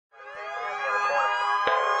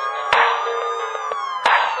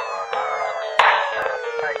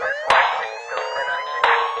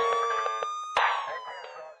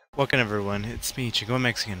Welcome everyone, it's me, Chico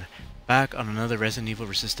Mexican, back on another Resident Evil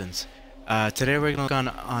Resistance. Today we're gonna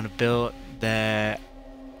look on a build that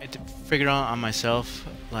figured out on myself,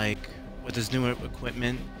 like with this new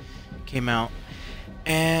equipment came out,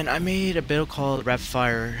 and I made a build called Rapid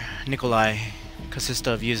Fire Nicholai, consists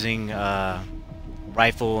of using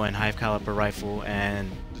rifle and high caliber rifle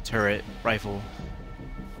and the turret rifle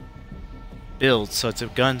build, so it's a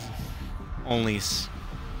gun only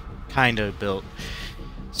kind of build.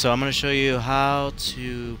 So I'm going to show you how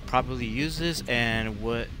to properly use this and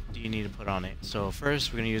what do you need to put on it. So first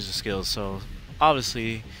we're going to use the skills. So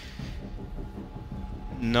obviously,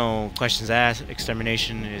 no questions asked,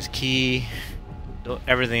 extermination is key.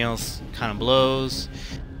 Everything else kind of blows.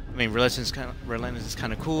 I mean, relentless is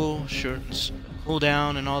kind of cool, short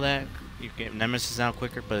cooldown and all that. You get nemesis out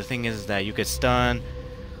quicker, but the thing is that you get stun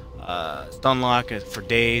lock for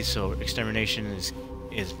days, so extermination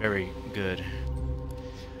is very good.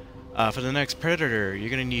 For the next predator, you're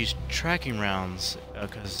gonna need tracking rounds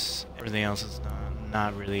because everything else is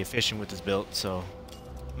not really efficient with this build. So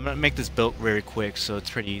I'm gonna make this build very quick, so it's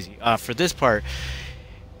pretty easy. For this part,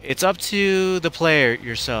 it's up to the player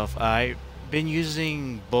yourself. I've been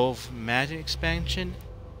using both magic expansion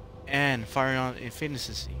and firearm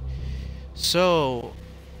efficiency. So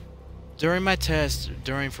during my test,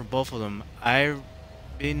 for both of them, I've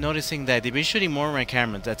been noticing that they've been shooting more on my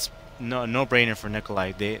camera. That's no-brainer for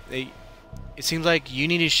Nicholai. It seems like you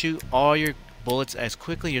need to shoot all your bullets as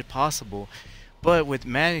quickly as possible. But with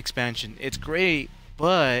mag expansion, it's great,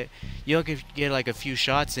 but you'll get like a few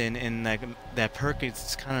shots in, and like that perk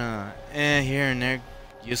is kind of here and there,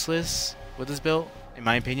 useless with this build, in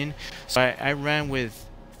my opinion. So I ran with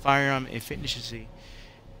firearm efficiency.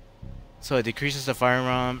 So it decreases the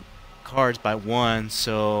firearm cards by 1.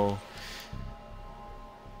 So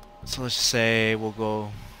let's just say we'll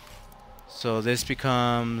go. So this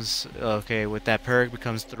becomes, okay, with that perk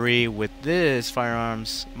becomes 3. With this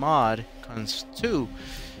firearms mod becomes 2.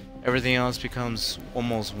 Everything else becomes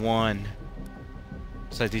almost 1.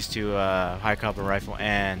 Besides these two, high caliber rifle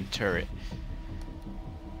and turret.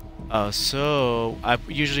 So I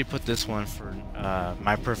usually put this one for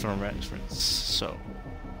my personal reference. So,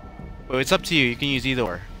 but it's up to you. You can use either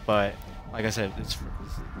or. But like I said, it's for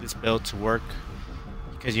this build to work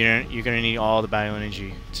because you're gonna need all the bio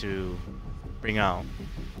energy to bring out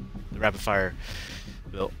the rapid fire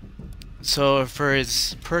build. So for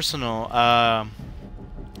his personal,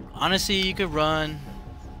 honestly, you could run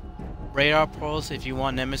radar pulse if you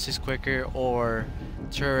want nemesis quicker, or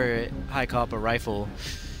turret high caliber rifle.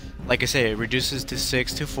 Like I said, it reduces to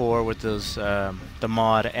 6 to 4 with those the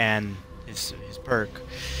mod and his perk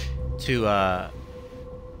to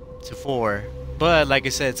 4. But like I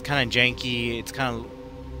said, it's kind of janky. It's kind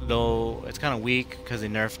of low. It's kind of weak because they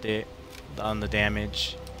nerfed it on the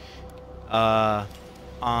damage. On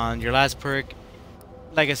your last perk,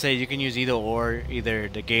 like I said, you can use either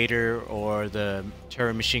the Gator or the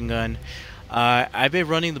turret machine gun. I've been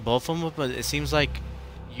running both of them, but it seems like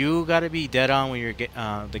you gotta be dead on when you're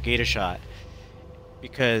the Gator shot,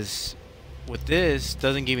 because with this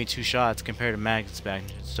doesn't give me 2 shots compared to mag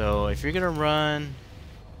expansion. So if you're gonna run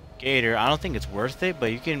Gator, I don't think it's worth it,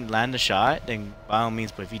 but you can land a shot, then by all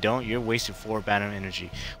means. But if you don't, you're wasting 4 battle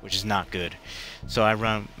energy, which is not good. So I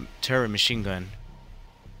run turret machine gun.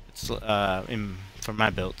 It's for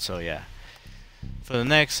my build. So yeah. For the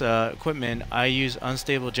next equipment, I use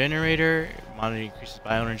unstable generator. Monitor increases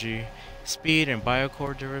bio energy, speed, and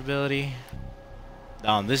biocore durability.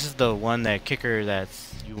 This is the one that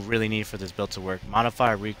you really need for this build to work.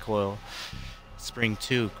 Modify recoil. Spring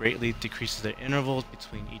 2 greatly decreases the intervals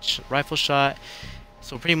between each rifle shot.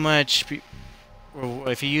 So pretty much,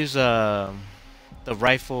 if you use the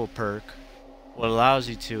rifle perk, what allows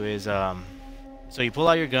you to is so you pull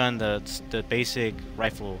out your gun, the basic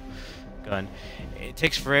rifle gun. It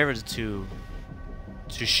takes forever to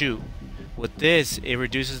shoot. With this, it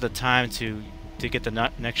reduces the time to get the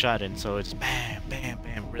next shot in. So it's bam, bam,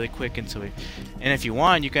 bam, really quick into it. And if you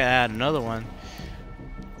want, you can add another one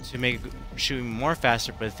to make shooting more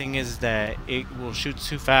faster, but the thing is that it will shoot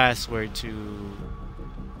too fast where to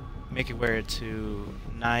make it where to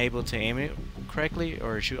not able to aim it correctly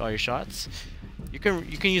or shoot all your shots. You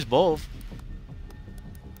can use both,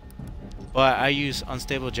 but I use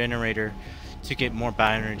unstable generator to get more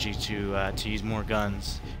battle energy to use more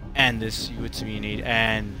guns, and this you need,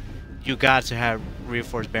 and you got to have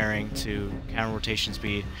reinforced bearing to counter rotation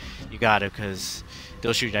speed. You got it, because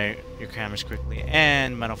they'll shoot down your cameras quickly,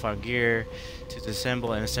 and metal fire gear to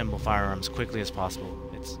disassemble and assemble firearms quickly as possible.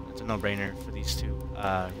 It's a no-brainer for these two.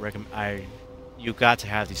 You got to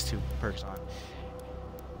have these 2 perks on.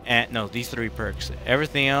 And no, these three perks.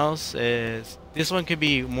 Everything else is this one could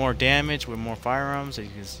be more damage with more firearms. As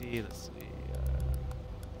you can see, let's see.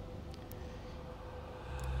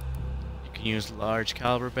 You can use large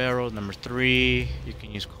caliber barrel. Number 3. You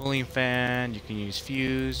can use cooling fan. You can use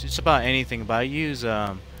fuse. Just about anything. But I use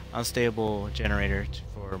unstable generator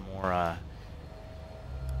for more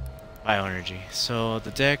bioenergy. So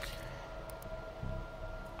the deck,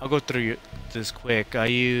 I'll go through this quick. I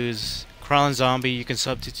use crawling zombie. You can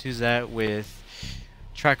substitute that with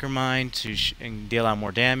tracker mine to and deal out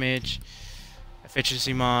more damage.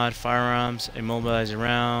 Efficiency mod, firearms, immobilize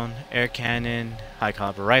round, air cannon, high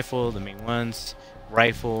caliber rifle, the main ones,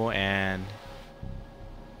 rifle and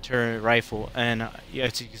turret rifle. And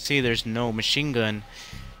as you can see, there's no machine gun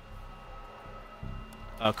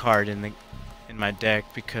card in my deck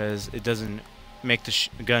because it doesn't make the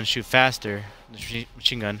gun shoot faster, the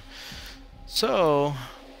machine gun. So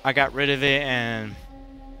I got rid of it, and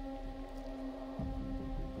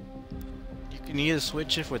you can either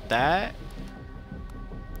switch it with that,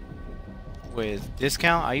 with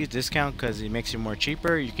discount. I use discount because it makes it more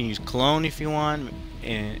cheaper. You can use clone if you want,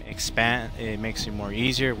 and expand. It makes it more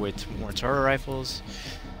easier with more turret rifles.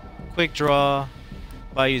 Quick draw.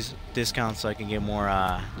 But I use discount so I can get more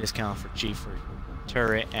discount for cheap for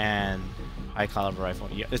turret and high caliber rifle.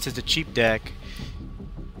 Yeah, this is a cheap deck.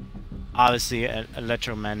 Obviously, an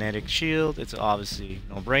electromagnetic shield. It's obviously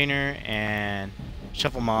no-brainer, and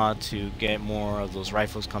shuffle mod to get more of those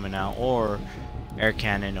rifles coming out, or air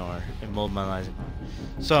cannon, or immobilizing.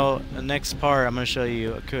 So the next part, I'm going to show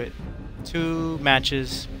you a 2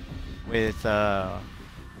 matches with a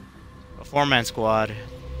 4-man squad.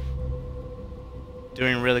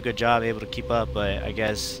 Doing a really good job, able to keep up, but I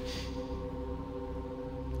guess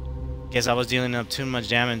I was dealing up too much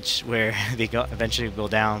damage where they eventually go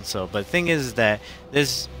down. So, but the thing is that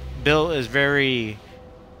this build is very,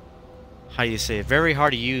 how you say it, very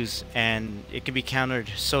hard to use, and it can be countered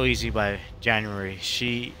so easy by January.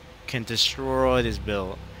 She can destroy this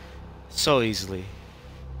build so easily,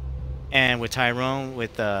 and with Tyrone,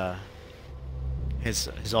 with his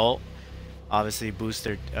ult, obviously boosts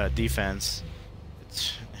their defense.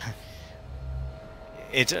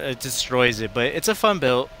 It destroys it, but it's a fun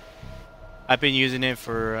build. I've been using it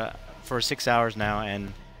for 6 hours now,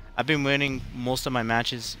 and I've been winning most of my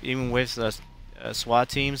matches, even with SWAT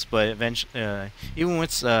teams. But eventually, even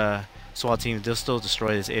with SWAT teams, they'll still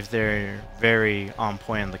destroy this if they're very on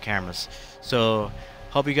point on the cameras. So,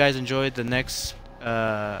 hope you guys enjoyed the next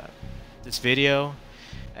this video,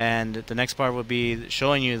 and the next part will be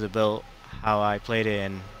showing you the build, how I played it,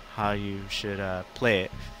 and how you should play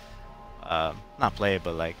it. Not play it,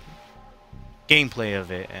 but like gameplay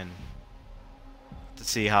of it, and to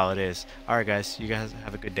see how it is. Alright guys, you guys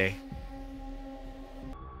have a good day.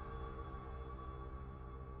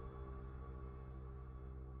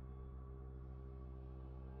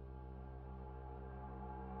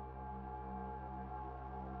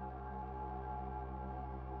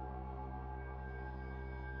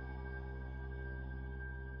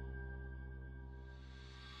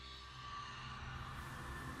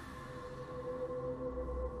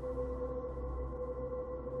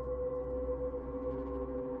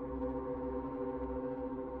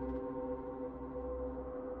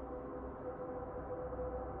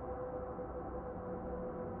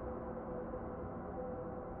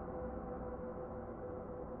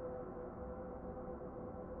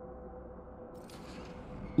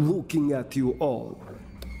 Looking at you all,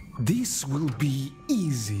 this will be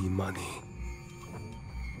easy money.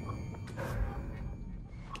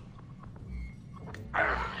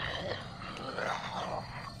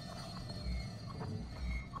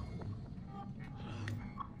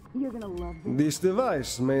 You're gonna love This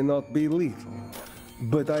device may not be lethal,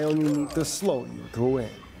 but I only need to slow you to win.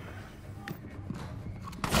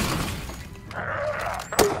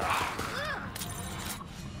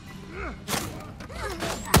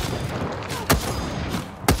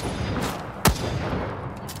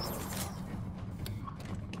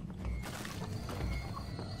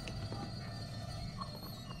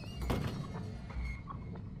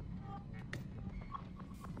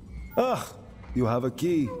 Ah, you have a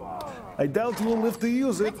key. I doubt you will live to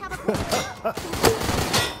use it.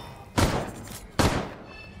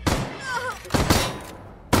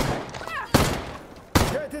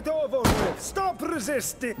 Get it over with. Stop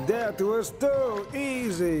resisting. That was too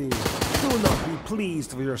easy. Do not be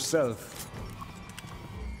pleased with yourself.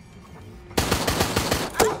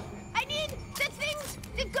 I need the things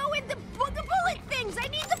to go in the bullet things. I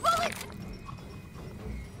need the bullet.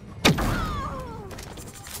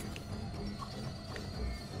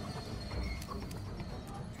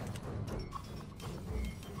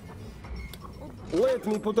 Let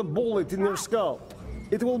me put a bullet in your skull.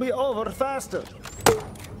 It will be over faster.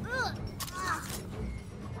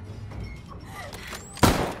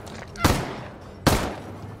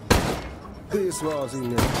 This was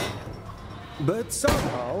inevitable. But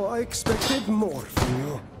somehow I expected more from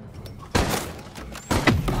you.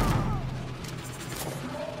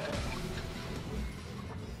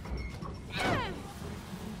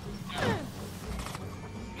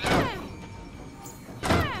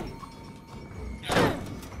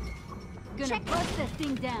 Gonna bust that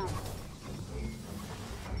thing down.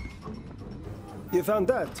 You found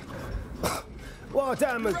that? What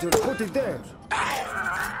amateur put it there?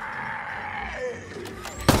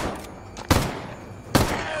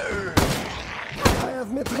 I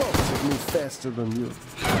have met robots that move faster than you.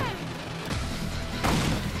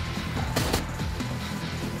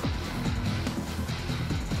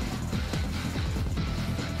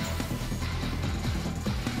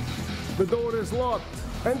 The door is locked,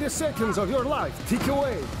 and the seconds of your life tick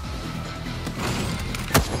away.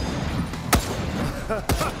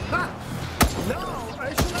 Now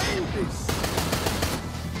I shall end this.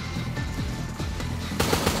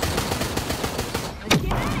 Let's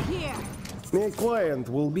get out of here. My client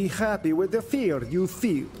will be happy with the fear you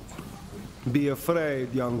feel. Be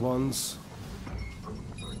afraid, young ones.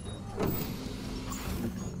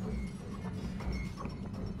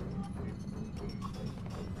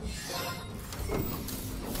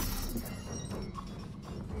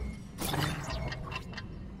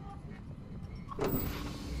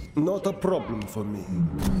 Not a problem for me.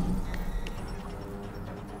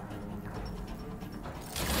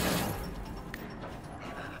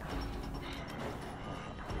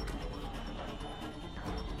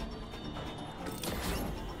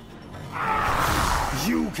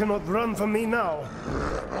 You cannot run from me now.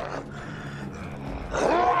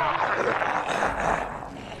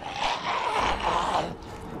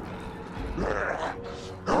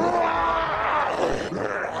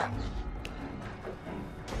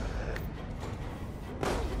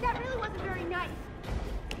 That really wasn't very nice.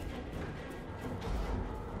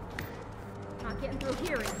 Not getting through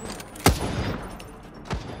here anymore.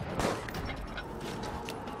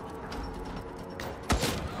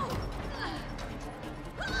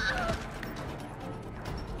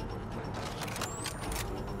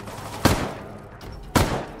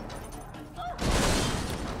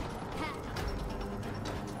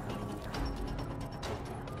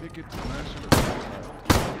 Ticket to National.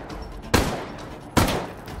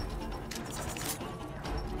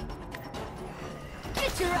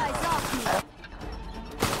 Get your eyes off me.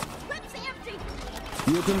 Clip's empty.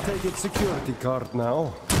 You can take its security card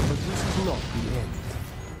now, but this is not the end.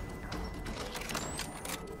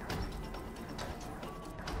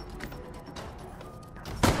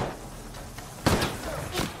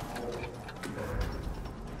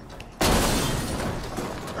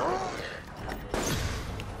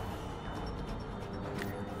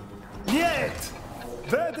 Yet!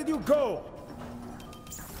 Where did you go?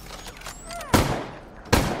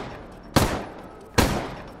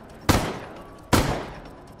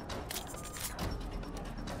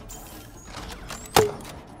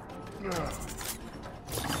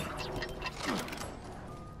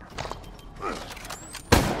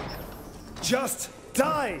 Just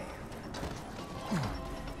die!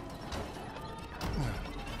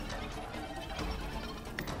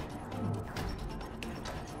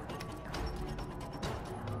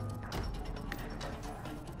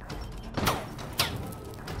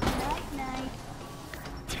 Night, night.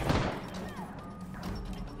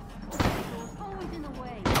 Always in the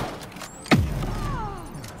way.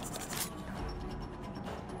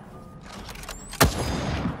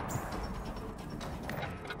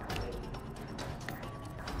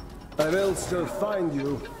 I will still find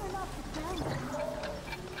you.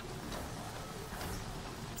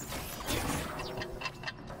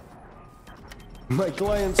 My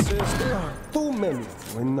client says there are too many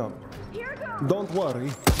in number. Here goes. Don't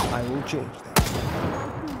worry, I will change that.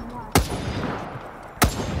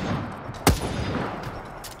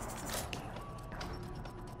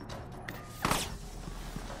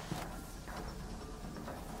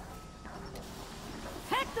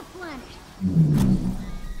 Hack the planet.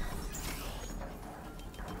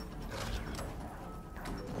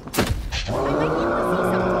 The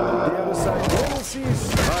other side Genesis,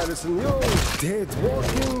 Iris and you, dead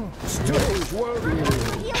walking, strange world living.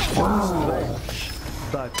 Strange,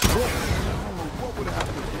 but good.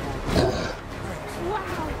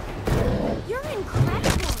 Wow. You're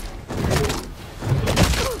incredible.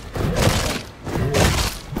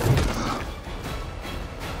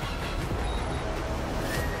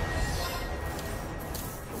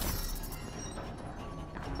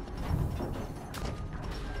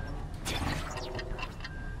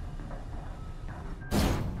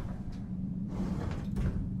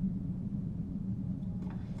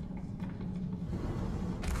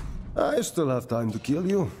 I still have time to kill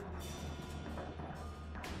you.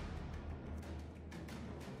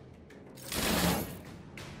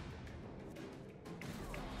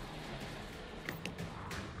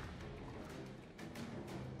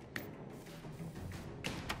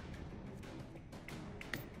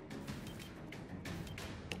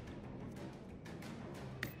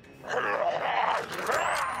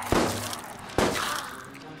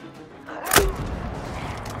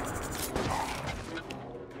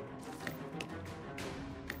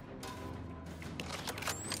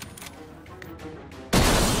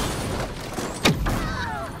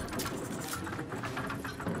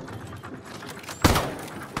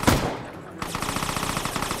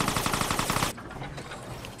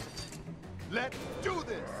 Let's do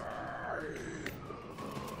this!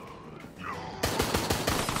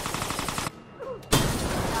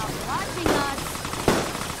 Stop watching us.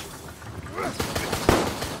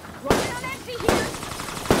 Running on empty here.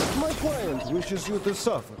 My client wishes you to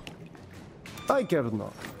suffer. I care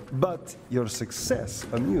not, but your success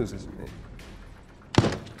amuses me.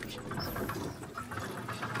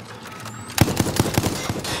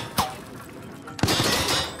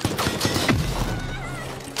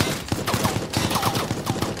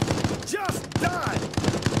 Just die!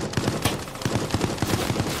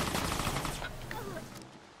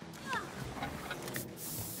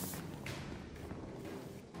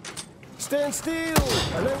 Stand still,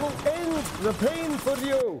 and I will end the pain for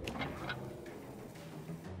you.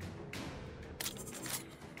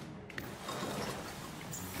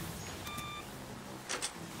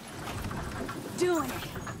 Doing it.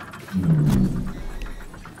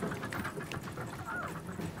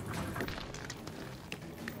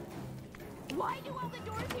 Why do all the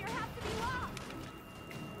doors here have to be locked?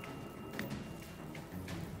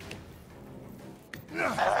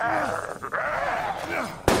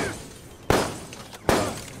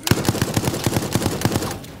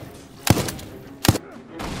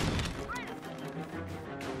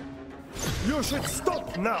 You should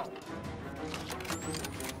stop now!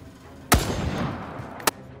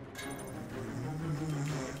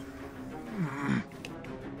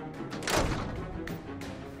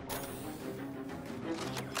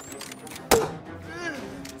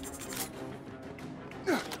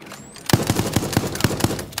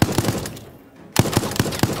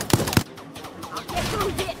 Get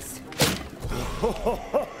through this!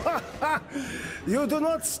 You do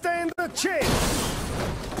not stand a chance!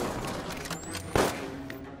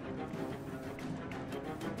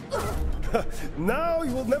 Now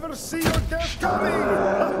you will never see your death coming!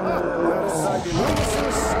 Exciting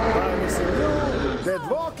witnesses, promising you, dead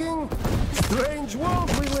walking, strange world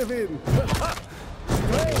we live in!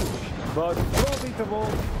 Strange, but profitable.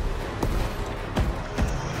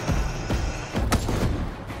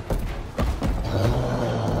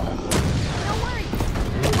 Don't worry.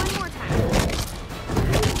 One more time.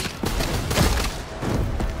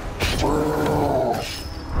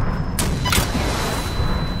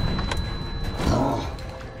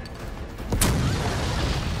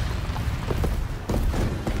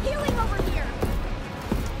 Healing over here.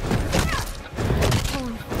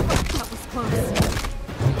 Holy fuck, that was close.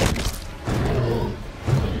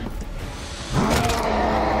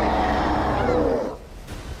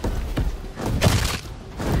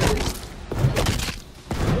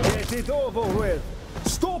 Get it over with!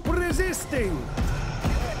 Stop resisting!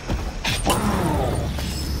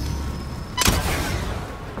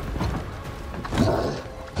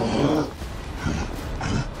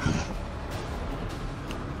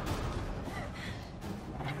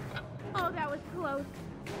 Oh, that was close.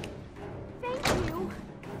 Thank you.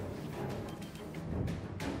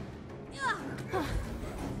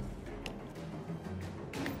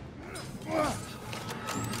 Ugh.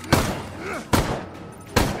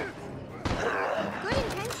 Good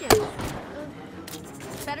intentions.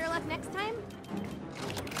 Better luck next time?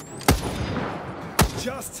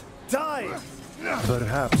 Just die!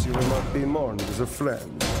 Perhaps you will not be mourned as a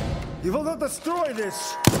friend. You will not destroy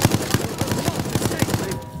this!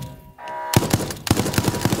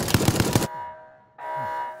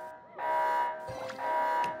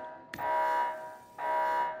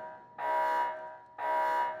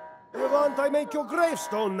 You want I make your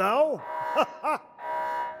gravestone now?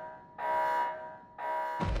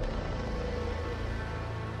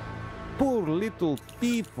 Poor little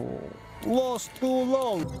people, lost too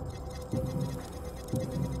long.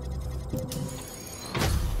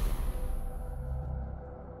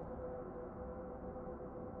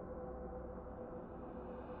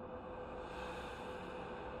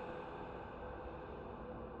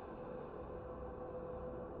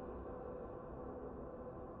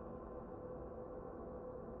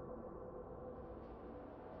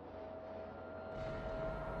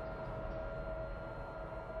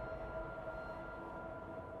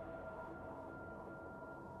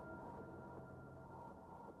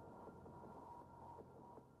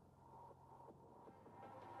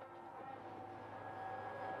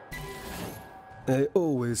 I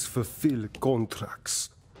always fulfill contracts.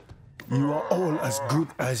 You are all as good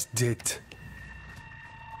as dead.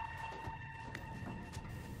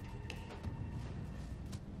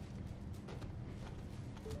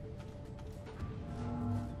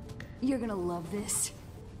 You're gonna love this.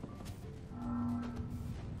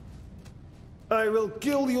 I will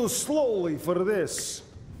kill you slowly for this.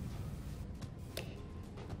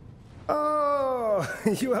 Oh,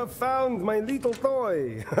 you have found my little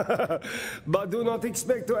toy. But do not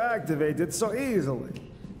expect to activate it so easily.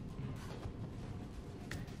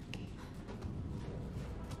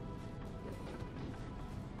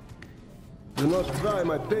 Do not try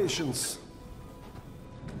my patience.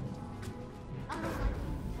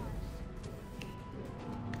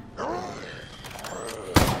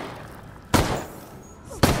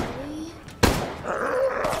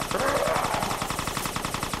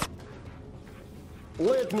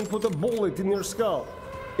 Let me put a bullet in your skull.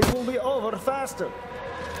 It will be over faster.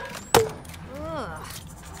 Ugh.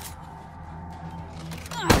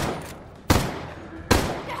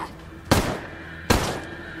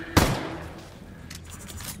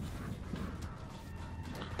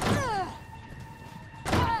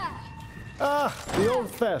 Ah, the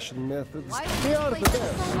old-fashioned methods. Why They are did the you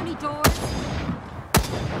best. so many doors?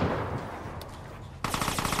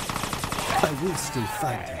 I will still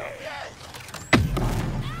fight you.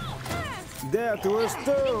 That was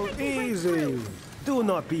too easy. Do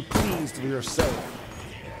not be pleased with yourself.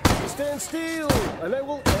 Stand still, and I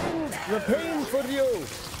will end the pain for you.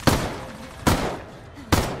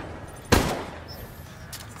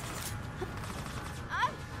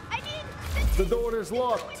 I need The door is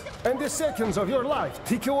locked, and the seconds of your life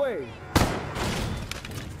tick away.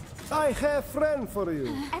 I have a friend for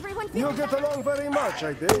you. Everyone You feel get along very much,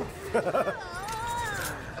 I think.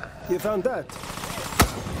 You found that?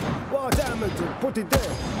 Well, damn it, put it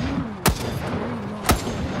there.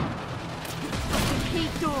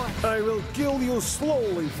 hate doors. I will kill you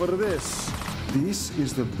slowly for this. This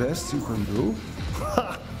is the best you can do?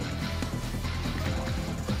 Ha!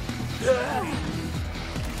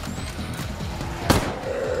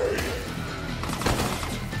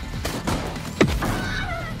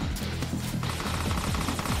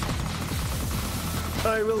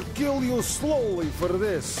 I will kill you slowly for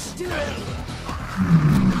this. Do it.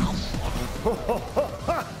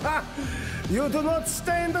 You do not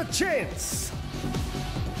stand a chance.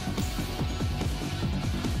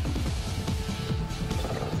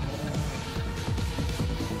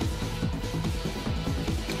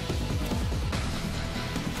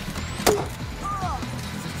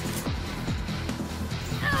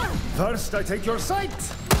 First I take your sight,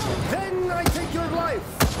 then I take your life.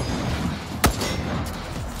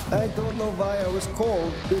 I don't know why I was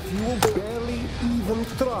called if you will barely even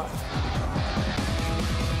try.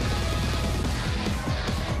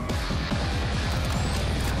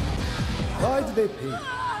 Why did they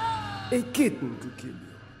pay a kitten to kill you?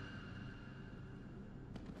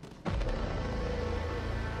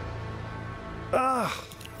 Ah,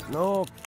 no